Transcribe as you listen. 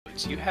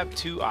Wizards, you have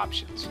two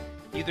options.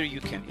 Either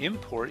you can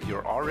import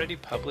your already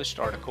published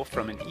article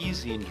from an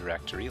ezine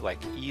directory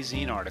like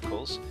ezine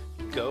articles,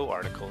 Go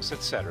articles,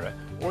 etc.,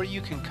 or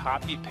you can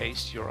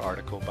copy-paste your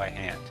article by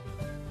hand.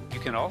 You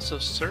can also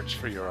search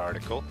for your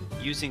article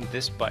using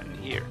this button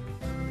here.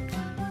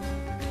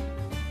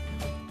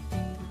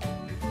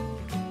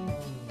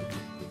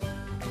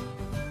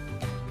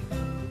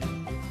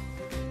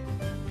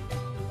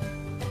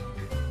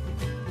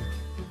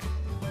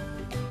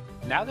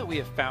 Now that we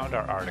have found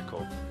our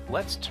article,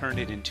 let's turn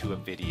it into a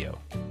video.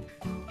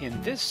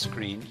 In this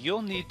screen,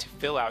 you'll need to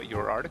fill out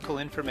your article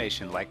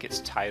information like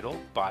its title,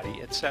 body,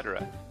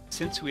 etc.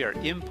 Since we are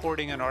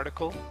importing an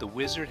article, the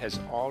wizard has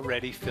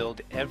already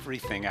filled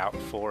everything out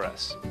for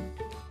us.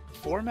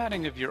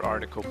 Formatting of your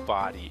article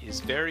body is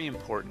very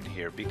important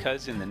here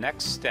because in the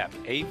next step,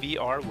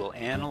 AVR will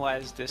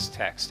analyze this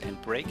text and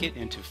break it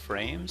into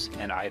frames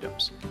and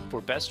items.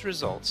 For best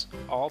results,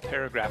 all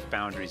paragraph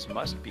boundaries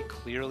must be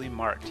clearly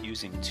marked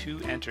using two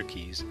enter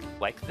keys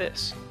like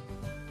this.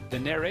 The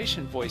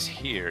narration voice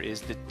here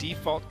is the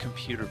default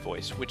computer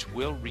voice which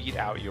will read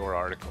out your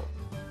article.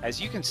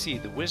 As you can see,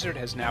 the wizard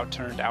has now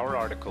turned our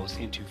articles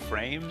into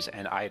frames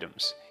and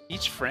items.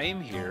 Each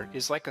frame here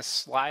is like a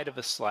slide of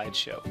a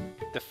slideshow.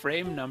 The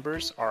frame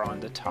numbers are on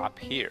the top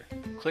here.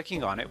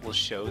 Clicking on it will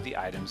show the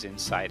items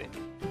inside it.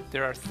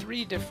 There are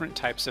three different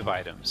types of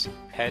items: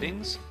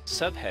 headings,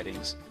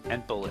 subheadings,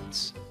 and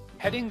bullets.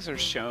 Headings are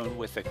shown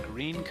with a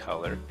green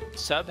color,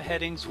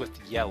 subheadings with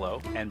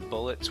yellow, and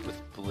bullets with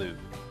blue.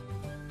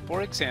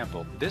 For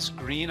example, this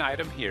green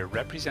item here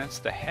represents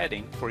the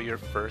heading for your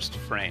first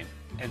frame,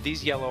 and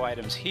these yellow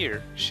items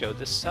here show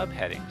the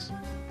subheadings.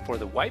 For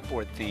the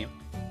whiteboard theme,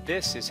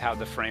 this is how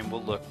the frame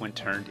will look when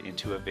turned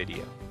into a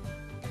video.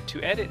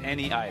 To edit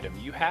any item,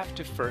 you have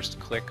to first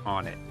click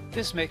on it.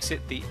 This makes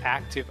it the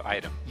active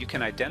item. You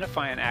can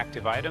identify an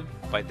active item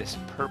by this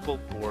purple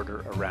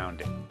border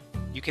around it.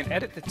 You can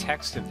edit the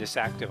text of this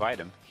active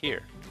item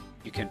here.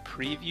 You can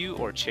preview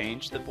or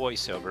change the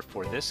voiceover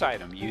for this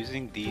item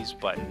using these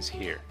buttons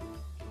here.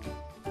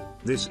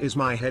 This is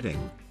my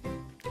heading.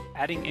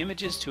 Adding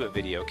images to a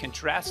video can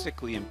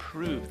drastically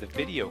improve the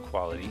video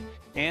quality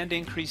and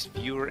increase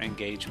viewer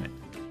engagement.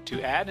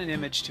 To add an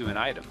image to an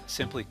item,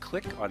 simply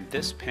click on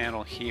this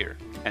panel here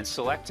and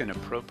select an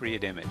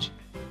appropriate image.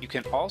 You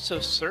can also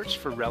search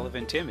for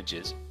relevant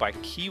images by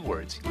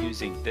keywords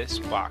using this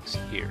box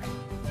here.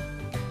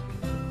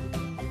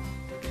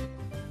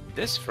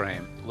 This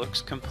frame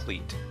looks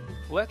complete.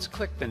 Let's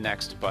click the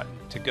next button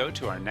to go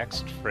to our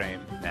next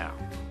frame now.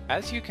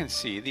 As you can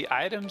see, the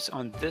items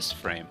on this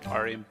frame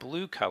are in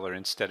blue color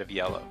instead of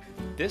yellow.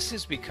 This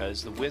is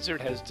because the wizard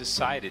has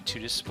decided to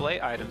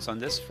display items on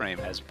this frame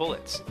as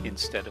bullets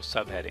instead of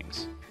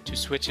subheadings. To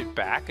switch it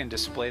back and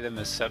display them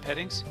as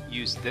subheadings,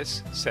 use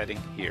this setting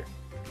here.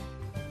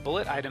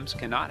 Bullet items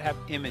cannot have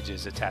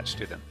images attached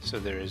to them, so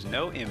there is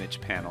no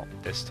image panel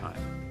this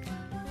time.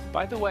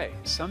 By the way,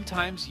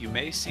 sometimes you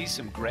may see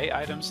some gray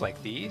items like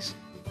these.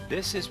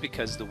 This is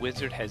because the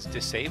wizard has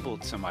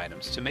disabled some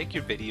items to make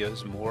your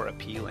videos more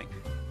appealing.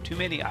 Too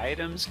many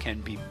items can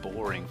be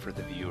boring for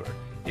the viewer.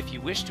 If you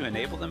wish to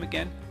enable them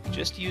again,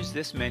 just use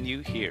this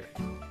menu here.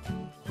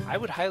 I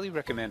would highly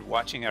recommend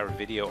watching our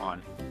video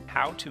on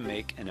how to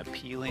make an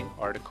appealing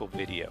article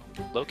video,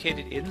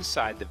 located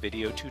inside the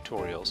video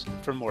tutorials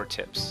for more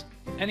tips.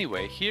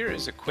 Anyway, here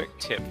is a quick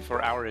tip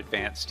for our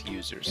advanced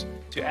users.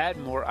 To add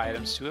more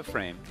items to a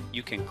frame,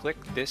 you can click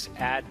this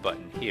Add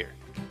button here.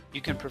 You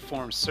can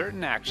perform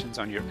certain actions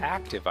on your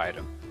active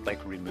item,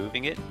 like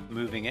removing it,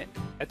 moving it,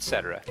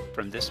 etc.,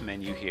 from this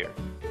menu here.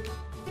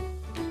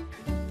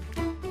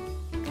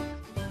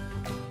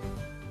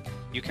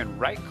 You can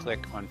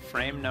right-click on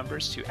frame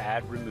numbers to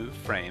add remove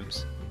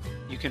frames.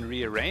 You can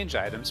rearrange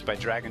items by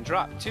drag and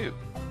drop too.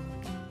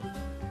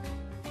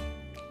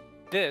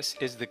 This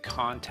is the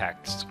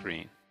contact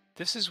screen.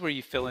 This is where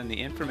you fill in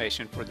the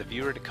information for the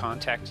viewer to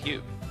contact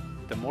you.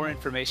 The more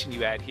information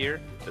you add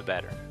here, the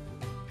better.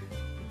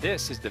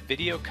 This is the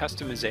video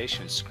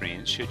customization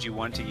screen should you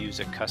want to use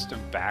a custom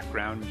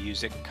background,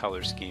 music,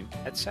 color scheme,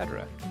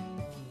 etc.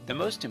 The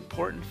most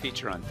important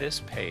feature on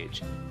this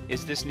page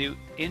is this new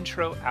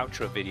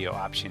intro-outro video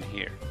option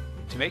here.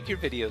 To make your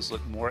videos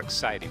look more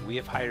exciting, we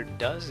have hired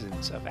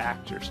dozens of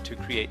actors to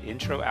create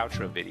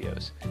intro-outro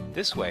videos.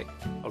 This way,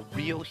 a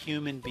real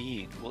human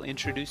being will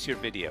introduce your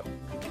video.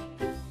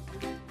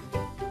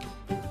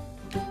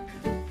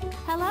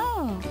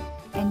 Hello,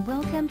 and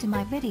welcome to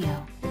my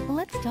video.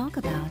 Let's talk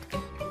about.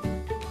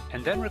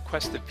 And then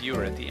request the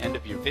viewer at the end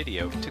of your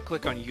video to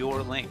click on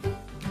your link.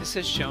 This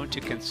has shown to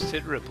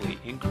considerably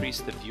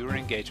increase the viewer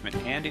engagement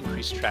and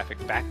increase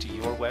traffic back to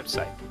your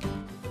website.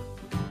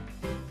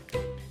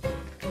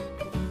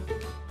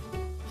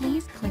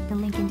 Please click the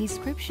link in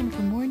description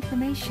for more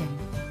information.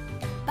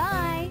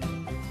 Bye!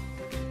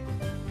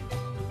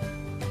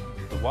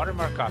 The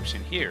watermark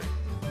option here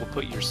will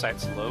put your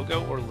site's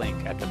logo or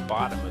link at the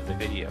bottom of the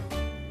video.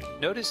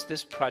 Notice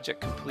this project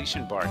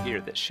completion bar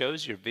here that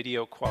shows your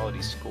video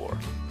quality score.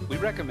 We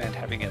recommend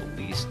having at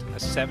least a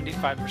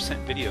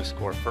 75% video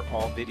score for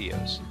all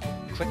videos.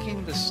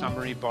 Clicking the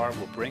summary bar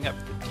will bring up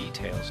the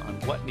details on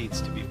what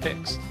needs to be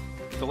fixed.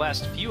 The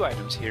last few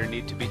items here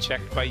need to be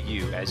checked by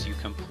you as you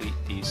complete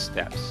these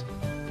steps.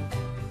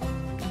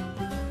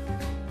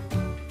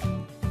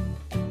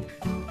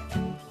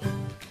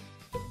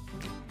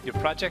 Your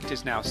project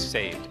is now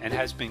saved and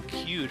has been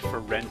queued for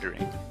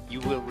rendering. You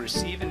will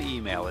receive an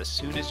email as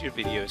soon as your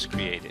video is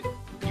created.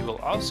 You will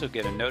also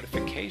get a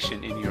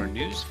notification in your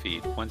news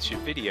feed once your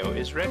video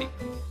is ready.